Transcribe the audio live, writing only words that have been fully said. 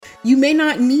You may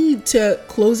not need to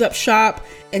close up shop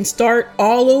and start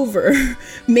all over.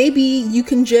 Maybe you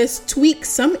can just tweak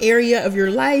some area of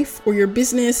your life or your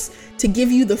business to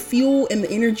give you the fuel and the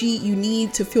energy you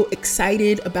need to feel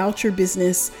excited about your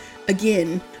business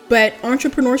again. But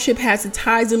entrepreneurship has its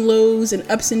highs and lows and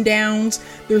ups and downs.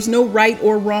 There's no right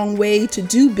or wrong way to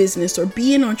do business or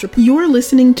be an entrepreneur. You're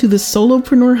listening to the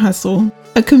Solopreneur Hustle,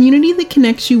 a community that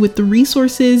connects you with the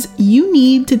resources you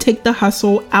need to take the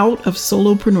hustle out of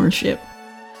solopreneurship.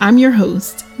 I'm your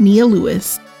host, Nia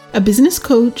Lewis, a business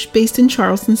coach based in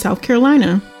Charleston, South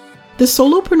Carolina. The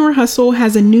Solopreneur Hustle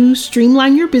has a new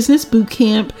Streamline Your Business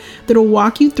Bootcamp that'll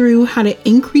walk you through how to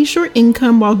increase your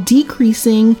income while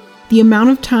decreasing the amount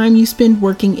of time you spend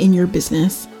working in your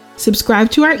business. Subscribe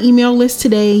to our email list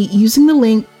today using the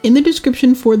link in the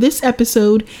description for this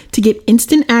episode to get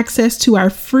instant access to our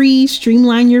free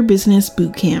Streamline Your Business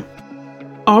Bootcamp.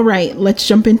 All right, let's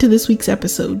jump into this week's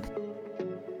episode.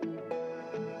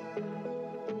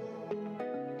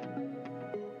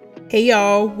 Hey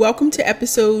y'all, welcome to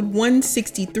episode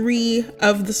 163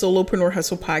 of the Solopreneur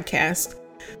Hustle podcast.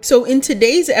 So in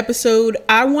today's episode,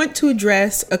 I want to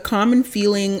address a common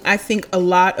feeling I think a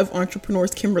lot of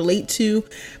entrepreneurs can relate to,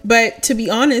 but to be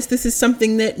honest, this is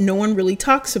something that no one really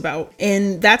talks about,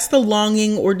 and that's the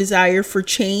longing or desire for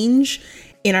change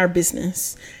in our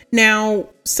business. Now,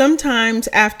 sometimes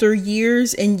after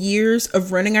years and years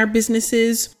of running our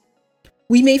businesses,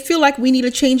 we may feel like we need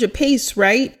a change of pace,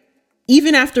 right?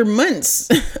 Even after months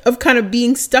of kind of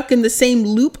being stuck in the same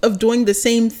loop of doing the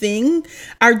same thing,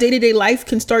 our day-to-day life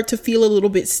can start to feel a little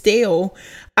bit stale.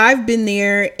 I've been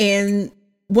there, and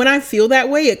when I feel that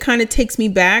way, it kind of takes me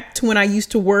back to when I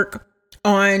used to work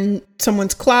on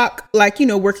someone's clock, like,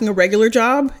 working a regular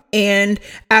job. And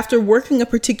after working a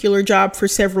particular job for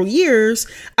several years,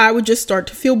 I would just start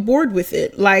to feel bored with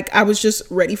it. Like I was just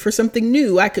ready for something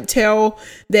new. I could tell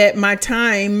that my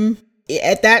time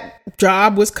at that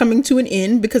job was coming to an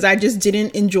end because I just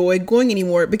didn't enjoy going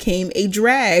anymore. It became a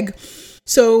drag.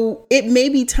 So it may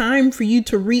be time for you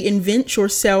to reinvent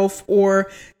yourself or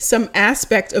some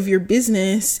aspect of your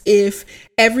business if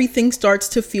everything starts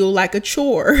to feel like a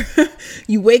chore.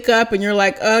 You wake up and you're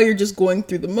like, oh, you're just going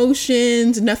through the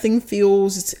motions. Nothing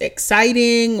feels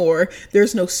exciting or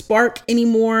there's no spark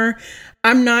anymore.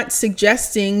 I'm not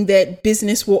suggesting that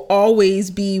business will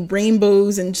always be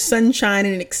rainbows and sunshine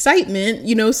and excitement.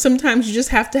 Sometimes you just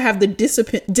have to have the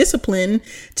discipline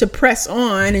to press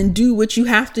on and do what you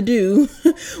have to do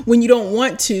when you don't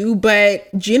want to. But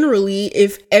generally,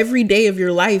 if every day of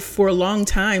your life for a long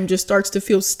time just starts to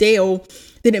feel stale,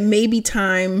 then it may be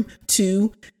time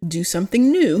to do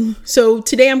something new. So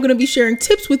today I'm going to be sharing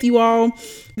tips with you all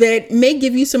that may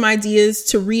give you some ideas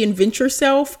to reinvent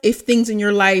yourself if things in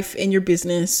your life and your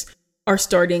business are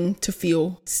starting to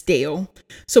feel stale.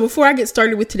 So before I get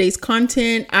started with today's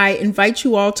content, I invite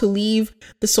you all to leave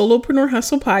the Solopreneur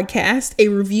Hustle podcast a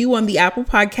review on the Apple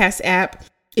Podcast app.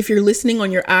 If you're listening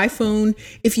on your iPhone,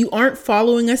 if you aren't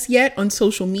following us yet on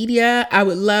social media, I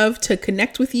would love to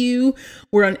connect with you.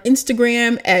 We're on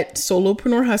Instagram at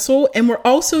Solopreneur Hustle, and we're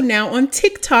also now on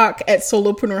TikTok at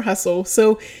Solopreneur Hustle.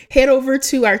 So head over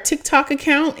to our TikTok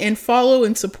account and follow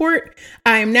and support.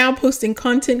 I am now posting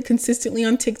content consistently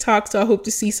on TikTok, so I hope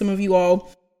to see some of you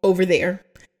all over there.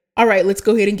 All right, let's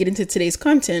go ahead and get into today's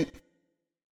content.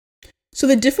 So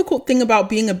the difficult thing about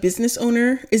being a business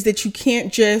owner is that you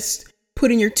can't just put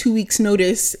in your 2 weeks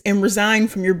notice and resign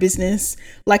from your business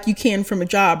like you can from a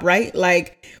job, right?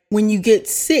 Like when you get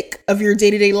sick of your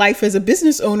day-to-day life as a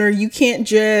business owner, you can't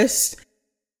just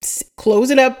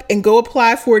close it up and go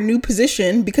apply for a new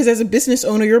position because as a business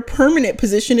owner, your permanent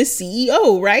position is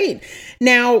CEO, right?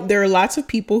 Now, there are lots of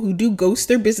people who do ghost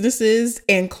their businesses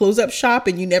and close up shop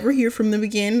and you never hear from them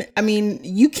again. I mean,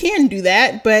 you can do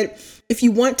that, but if you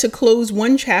want to close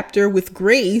one chapter with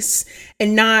grace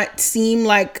and not seem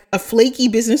like a flaky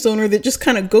business owner that just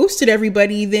kind of ghosted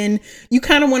everybody, then you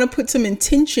kind of want to put some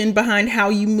intention behind how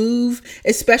you move,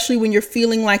 especially when you're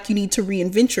feeling like you need to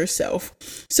reinvent yourself.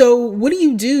 So what do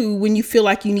you do when you feel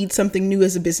like you need something new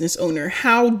as a business owner?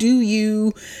 How do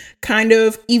you kind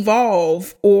of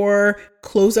evolve or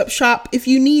close up shop if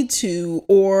you need to,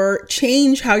 or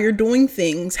change how you're doing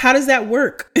things? How does that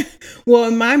work? Well,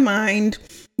 in my mind,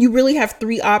 you really have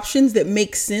three options that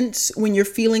make sense when you're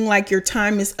feeling like your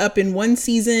time is up in one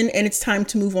season and it's time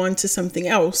to move on to something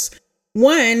else.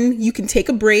 One, you can take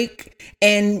a break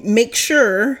and make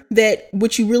sure that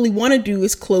what you really want to do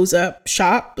is close up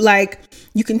shop. Like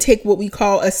you can take what we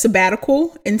call a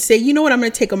sabbatical and say, you know what, I'm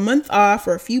going to take a month off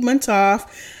or a few months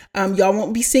off. Y'all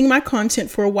won't be seeing my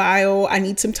content for a while. I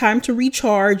need some time to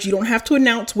recharge. You don't have to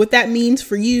announce what that means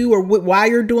for you or why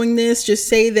you're doing this. Just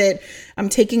say that I'm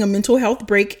taking a mental health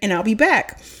break and I'll be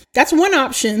back. That's one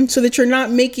option, so that you're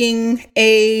not making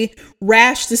a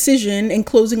rash decision and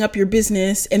closing up your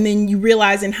business. And then you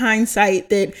realize in hindsight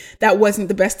that that wasn't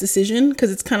the best decision,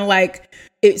 because it's kind of like,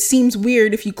 it seems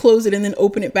weird if you close it and then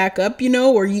open it back up,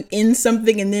 or you end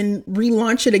something and then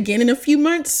relaunch it again in a few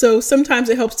months. So sometimes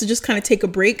it helps to just kind of take a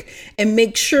break and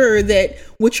make sure that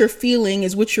what you're feeling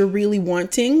is what you're really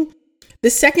wanting. The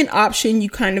second option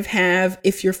you kind of have,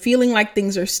 if you're feeling like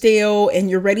things are stale and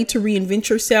you're ready to reinvent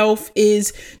yourself,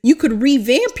 is you could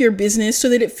revamp your business so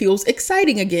that it feels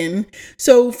exciting again.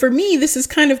 So for me, this is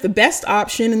kind of the best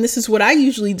option. And this is what I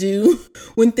usually do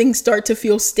when things start to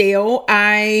feel stale.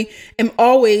 I'm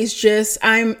always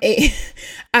trying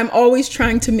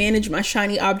to manage my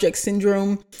shiny object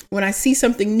syndrome. When I see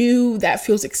something new that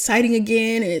feels exciting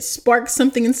again and it sparks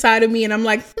something inside of me, and I'm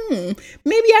like,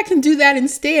 maybe I can do that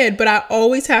instead. But I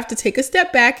always have to take a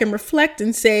step back and reflect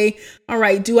and say, all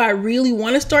right, do I really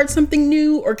want to start something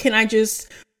new, or can I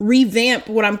just revamp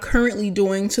what I'm currently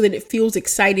doing so that it feels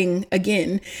exciting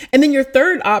again? And then your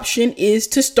third option is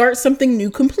to start something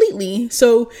new completely.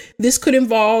 So this could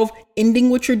involve ending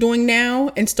what you're doing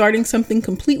now and starting something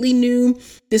completely new.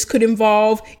 This could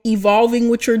involve evolving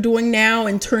what you're doing now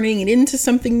and turning it into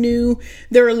something new.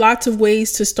 There are lots of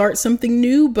ways to start something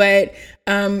new, but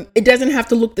it doesn't have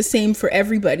to look the same for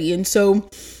everybody. And so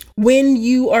when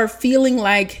you are feeling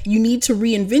like you need to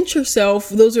reinvent yourself,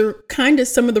 those are kind of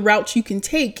some of the routes you can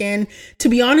take. And to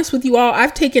be honest with you all,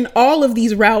 I've taken all of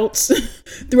these routes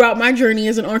throughout my journey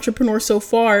as an entrepreneur so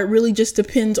far. It really just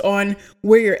depends on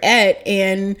where you're at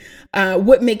and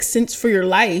what makes sense for your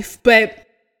life. But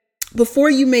before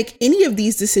you make any of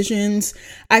these decisions,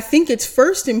 I think it's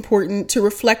first important to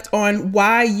reflect on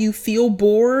why you feel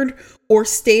bored or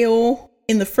stale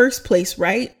in the first place,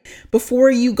 right?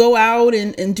 Before you go out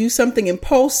and do something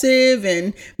impulsive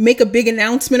and make a big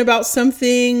announcement about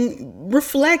something,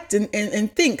 reflect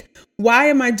and think, why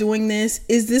am I doing this?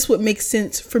 Is this what makes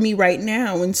sense for me right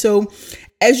now? And so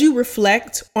as you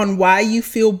reflect on why you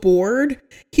feel bored,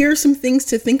 here are some things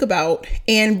to think about.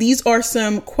 And these are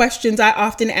some questions I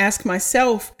often ask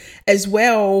myself as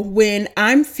well when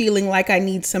I'm feeling like I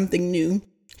need something new.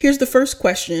 Here's the first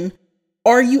question.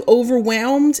 Are you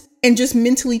overwhelmed and just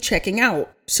mentally checking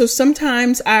out? So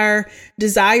sometimes our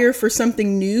desire for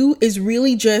something new is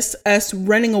really just us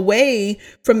running away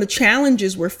from the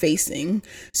challenges we're facing.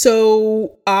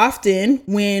 So often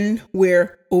when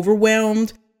we're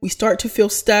overwhelmed, we start to feel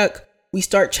stuck. We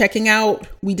start checking out.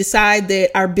 We decide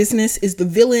that our business is the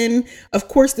villain. Of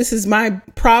course, this is my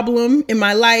problem in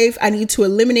my life. I need to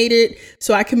eliminate it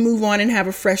so I can move on and have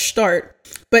a fresh start.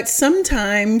 But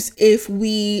sometimes if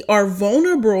we are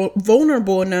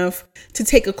vulnerable enough to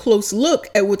take a close look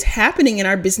at what's happening in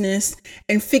our business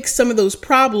and fix some of those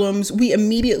problems, we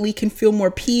immediately can feel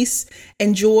more peace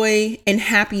and joy and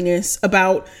happiness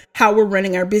about how we're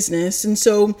running our business. And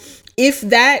so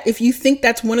if you think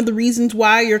that's one of the reasons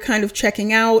why you're kind of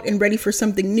checking out and ready for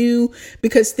something new,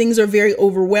 because things are very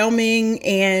overwhelming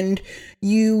and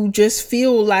you just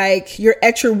feel like you're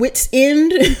at your wit's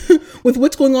end with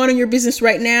what's going on in your business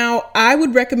right now, I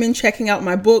would recommend checking out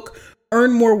my book,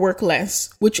 Earn More, Work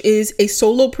Less, which is a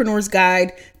solopreneur's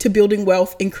guide to building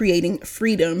wealth and creating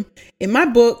freedom. In my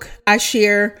book, I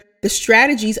share the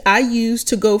strategies I use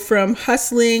to go from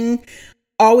hustling,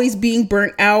 always being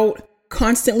burnt out,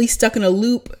 constantly stuck in a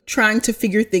loop, trying to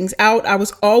figure things out. I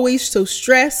was always so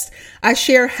stressed. I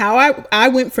share how I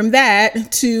went from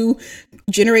that to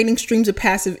generating streams of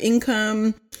passive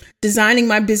income, designing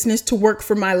my business to work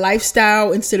for my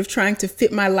lifestyle instead of trying to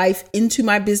fit my life into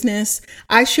my business.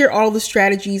 I share all the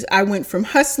strategies I went from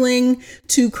hustling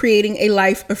to creating a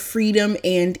life of freedom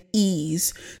and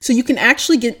ease. So you can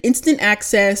actually get instant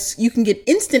access. You can get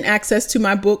instant access to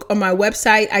my book on my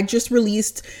website. I just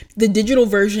released the digital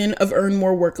version of Earn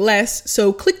More, Work Less.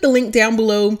 So click the link down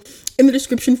below in the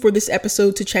description for this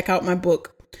episode to check out my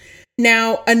book.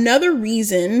 Now, another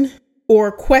reason or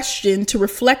question to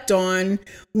reflect on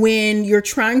when you're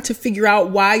trying to figure out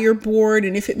why you're bored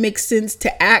and if it makes sense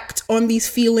to act on these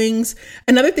feelings.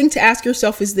 Another thing to ask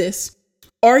yourself is this: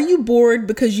 are you bored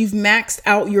because you've maxed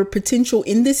out your potential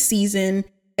in this season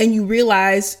and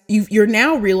you're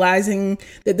now realizing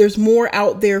that there's more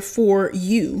out there for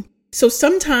you? So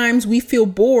sometimes we feel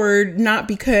bored not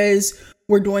because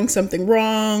we're doing something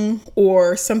wrong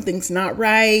or something's not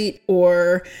right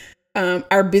or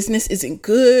our business isn't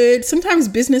good. Sometimes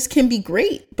business can be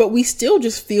great, but we still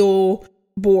just feel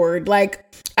bored.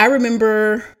 Like I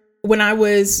remember when I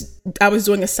was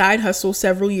doing a side hustle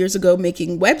several years ago,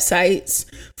 making websites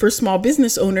for small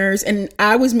business owners, and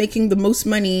I was making the most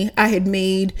money I had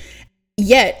made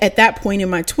yet at that point in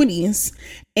my 20s,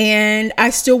 and I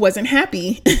still wasn't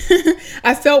happy.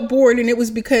 I felt bored, and it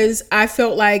was because I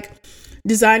felt like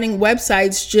designing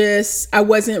websites, I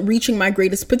wasn't reaching my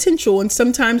greatest potential. And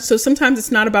sometimes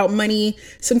it's not about money.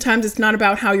 Sometimes it's not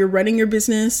about how you're running your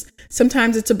business.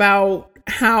 Sometimes it's about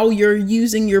how you're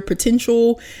using your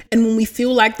potential. And when we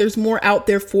feel like there's more out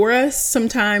there for us,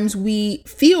 sometimes we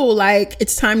feel like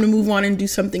it's time to move on and do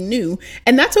something new.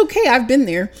 And that's okay. I've been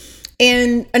there.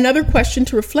 And another question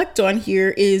to reflect on here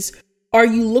is, are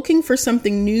you looking for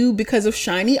something new because of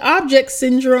shiny object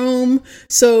syndrome?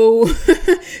 So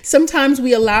sometimes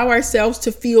we allow ourselves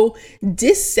to feel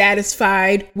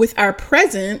dissatisfied with our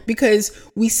present because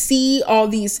we see all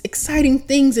these exciting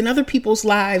things in other people's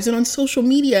lives and on social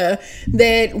media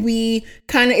that we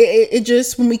kind of,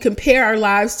 when we compare our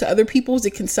lives to other people's,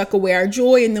 it can suck away our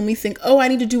joy. And then we think, oh, I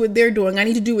need to do what they're doing. I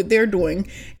need to do what they're doing.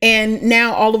 And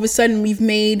now all of a sudden we've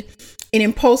made an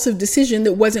impulsive decision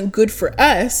that wasn't good for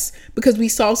us because we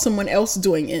saw someone else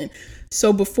doing it.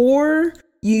 So before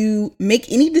you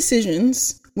make any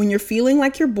decisions, when you're feeling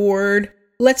like you're bored,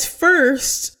 let's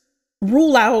first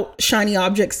rule out shiny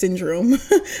object syndrome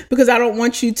because I don't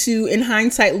want you to, in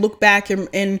hindsight, look back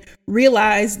and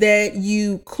realize that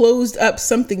you closed up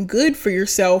something good for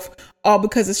yourself all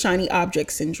because of shiny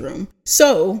object syndrome.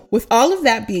 So with all of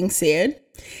that being said,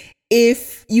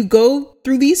 if you go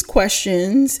through these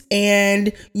questions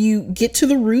and you get to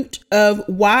the root of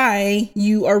why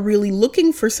you are really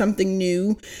looking for something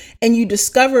new, and you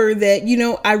discover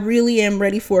that, I really am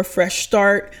ready for a fresh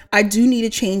start. I do need a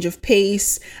change of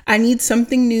pace. I need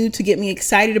something new to get me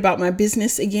excited about my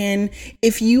business again.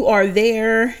 If you are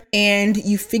there and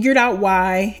you figured out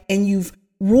why, and you've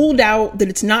ruled out that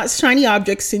it's not shiny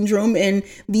object syndrome and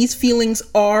these feelings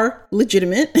are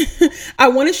legitimate, I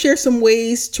want to share some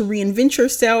ways to reinvent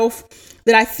yourself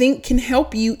that I think can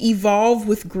help you evolve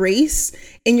with grace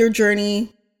in your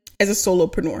journey as a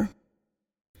solopreneur.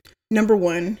 Number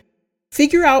 1,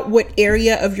 figure out what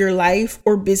area of your life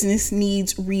or business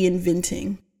needs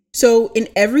reinventing. So in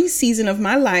every season of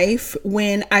my life,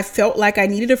 when I felt like I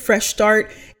needed a fresh start,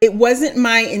 it wasn't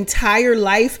my entire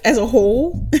life as a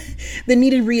whole that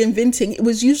needed reinventing. It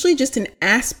was usually just an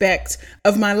aspect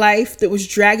of my life that was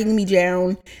dragging me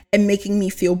down and making me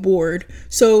feel bored.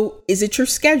 So is it your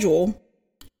schedule?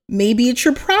 Maybe it's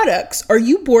your products. Are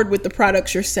you bored with the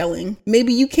products you're selling?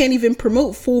 Maybe you can't even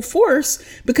promote full force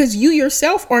because you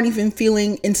yourself aren't even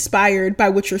feeling inspired by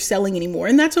what you're selling anymore.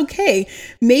 And that's okay.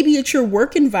 Maybe it's your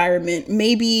work environment.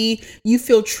 Maybe you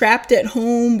feel trapped at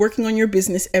home working on your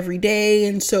business every day.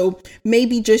 And so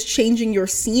maybe just changing your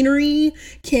scenery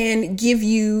can give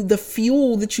you the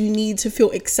fuel that you need to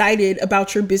feel excited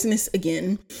about your business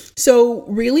again. So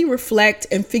really reflect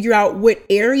and figure out what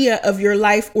area of your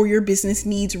life or your business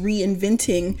needs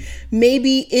reinventing.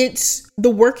 Maybe it's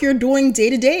the work you're doing day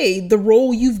to day, the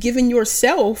role you've given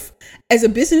yourself as a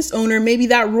business owner. Maybe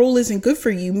that role isn't good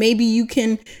for you. Maybe you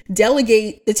can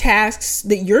delegate the tasks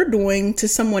that you're doing to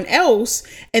someone else,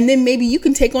 and then maybe you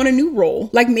can take on a new role.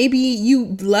 Like maybe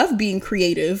you love being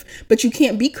creative, but you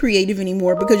can't be creative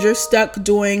anymore because you're stuck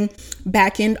doing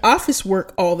back-end office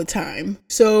work all the time.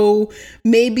 So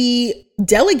maybe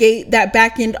delegate that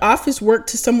back-end office work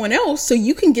to someone else so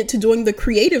you can get to doing the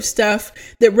creative stuff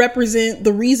that represent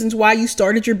the reasons why you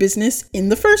started your business in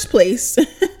the first place.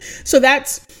 So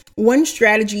that's one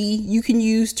strategy you can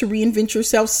use to reinvent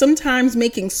yourself. Sometimes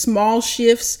making small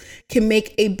shifts can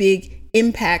make a big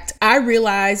impact. I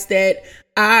realized that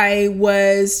I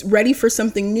was ready for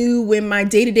something new when my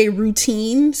day-to-day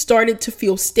routine started to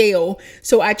feel stale.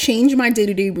 So I changed my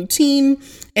day-to-day routine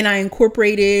and I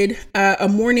incorporated a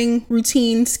morning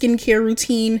routine, skincare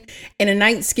routine, and a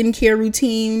night skincare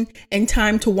routine, and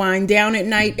time to wind down at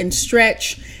night and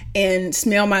stretch and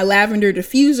smell my lavender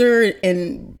diffuser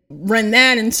and run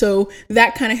that. And so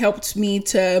that kind of helped me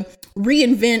to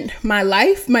reinvent my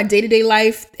life, my day-to-day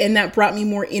life, and that brought me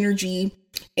more energy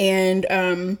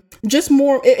and just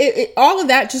more, all of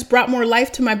that just brought more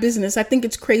life to my business. I think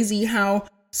it's crazy how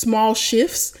small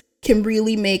shifts can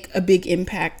really make a big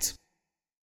impact.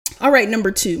 All right,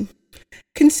 number 2,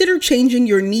 consider changing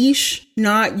your niche,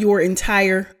 not your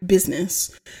entire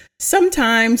business.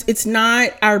 Sometimes it's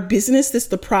not our business that's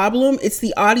the problem, it's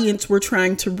the audience we're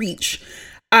trying to reach.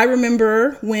 I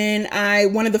remember when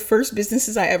one of the first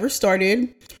businesses I ever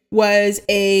started was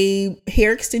a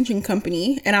hair extension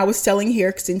company, and I was selling hair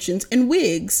extensions and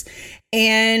wigs.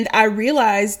 And I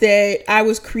realized that I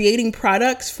was creating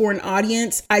products for an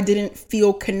audience I didn't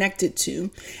feel connected to.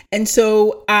 And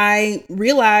so I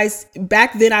realized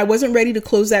back then I wasn't ready to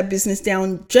close that business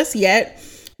down just yet,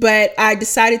 but I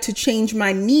decided to change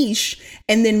my niche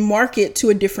and then market to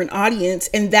a different audience.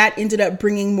 And that ended up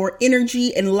bringing more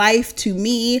energy and life to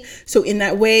me. So in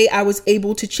that way, I was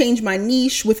able to change my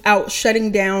niche without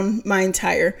shutting down my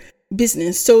entire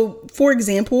business. So for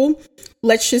example,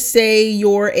 let's just say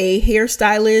you're a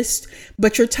hairstylist,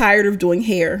 but you're tired of doing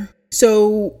hair.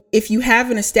 So if you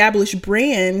have an established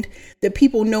brand that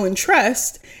people know and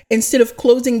trust, instead of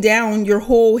closing down your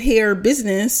whole hair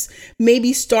business,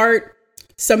 maybe start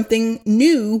something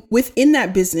new within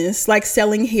that business, like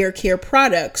selling hair care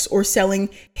products or selling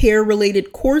hair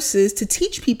related courses to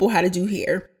teach people how to do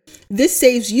hair. This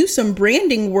saves you some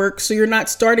branding work, so you're not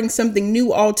starting something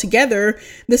new altogether.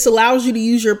 This allows you to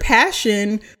use your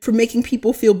passion for making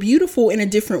people feel beautiful in a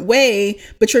different way,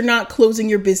 but you're not closing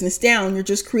your business down. You're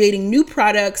just creating new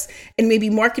products and maybe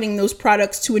marketing those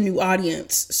products to a new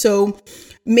audience. So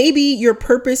maybe your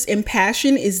purpose and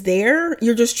passion is there.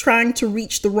 You're just trying to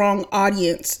reach the wrong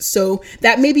audience. So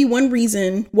that may be one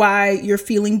reason why you're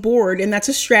feeling bored. And that's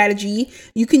a strategy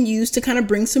you can use to kind of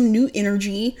bring some new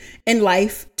energy and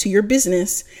life to your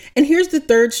business. And here's the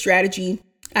third strategy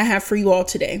I have for you all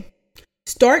today.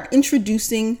 Start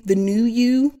introducing the new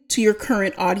you to your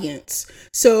current audience.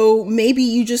 So maybe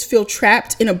you just feel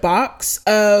trapped in a box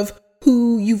of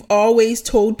who you've always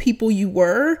told people you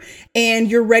were, and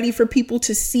you're ready for people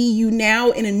to see you now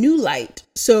in a new light.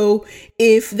 So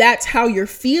if that's how you're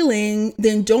feeling,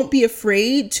 then don't be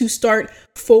afraid to start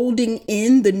folding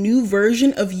in the new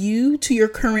version of you to your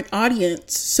current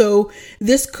audience. So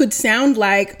this could sound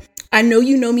like, I know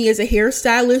you know me as a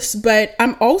hairstylist, but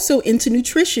I'm also into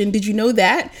nutrition. Did you know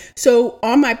that? So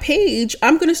on my page,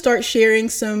 I'm going to start sharing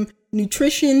some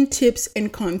nutrition tips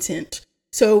and content.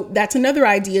 So that's another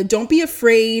idea. Don't be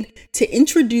afraid to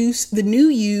introduce the new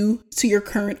you to your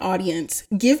current audience.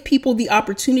 Give people the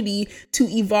opportunity to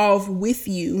evolve with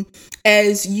you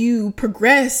as you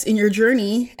progress in your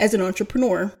journey as an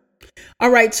entrepreneur. All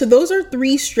right. So those are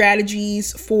 3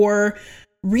 strategies for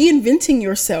reinventing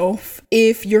yourself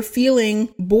if you're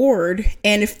feeling bored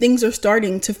and if things are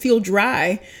starting to feel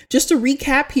dry. Just to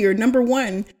recap here, number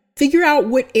 1, figure out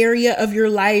what area of your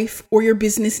life or your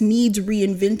business needs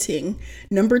reinventing.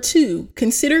 Number 2,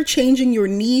 consider changing your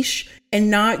niche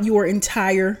and not your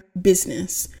entire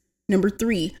business. Number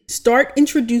 3, start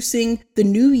introducing the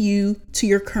new you to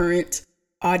your current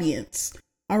audience.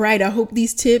 All right, I hope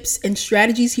these tips and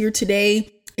strategies here today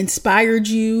inspired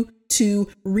you to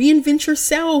reinvent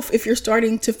yourself if you're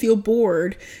starting to feel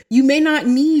bored. You may not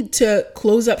need to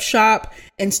close up shop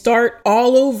and start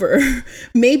all over.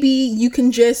 Maybe you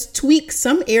can just tweak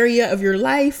some area of your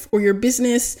life or your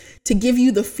business to give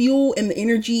you the fuel and the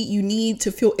energy you need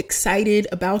to feel excited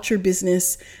about your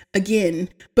business again.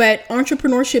 But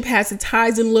entrepreneurship has its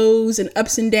highs and lows and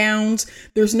ups and downs.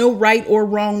 There's no right or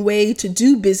wrong way to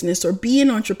do business or be an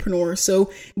entrepreneur.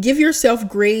 So give yourself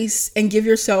grace and give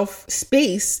yourself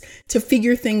space to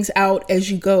figure things out as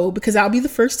you go, because I'll be the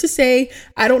first to say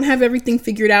I don't have everything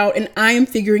figured out, and I am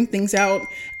figuring things out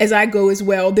as I go as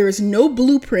well. There is no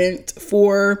blueprint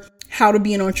for how to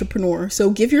be an entrepreneur. So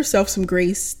give yourself some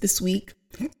grace this week.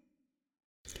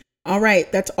 All right,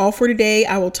 that's all for today.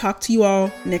 I will talk to you all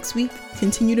next week.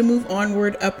 Continue to move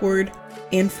onward, upward,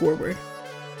 and forward.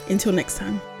 Until next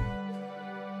time.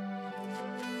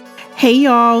 Hey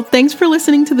y'all, thanks for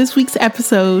listening to this week's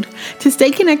episode. To stay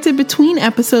connected between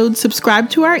episodes, subscribe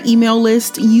to our email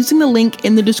list using the link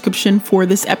in the description for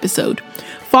this episode.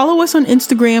 Follow us on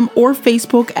Instagram or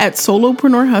Facebook at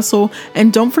Solopreneur Hustle,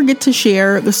 and don't forget to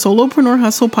share the Solopreneur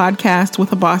Hustle podcast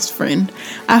with a boss friend.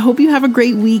 I hope you have a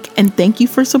great week, and thank you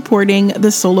for supporting the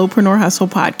Solopreneur Hustle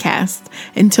podcast.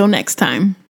 Until next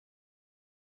time.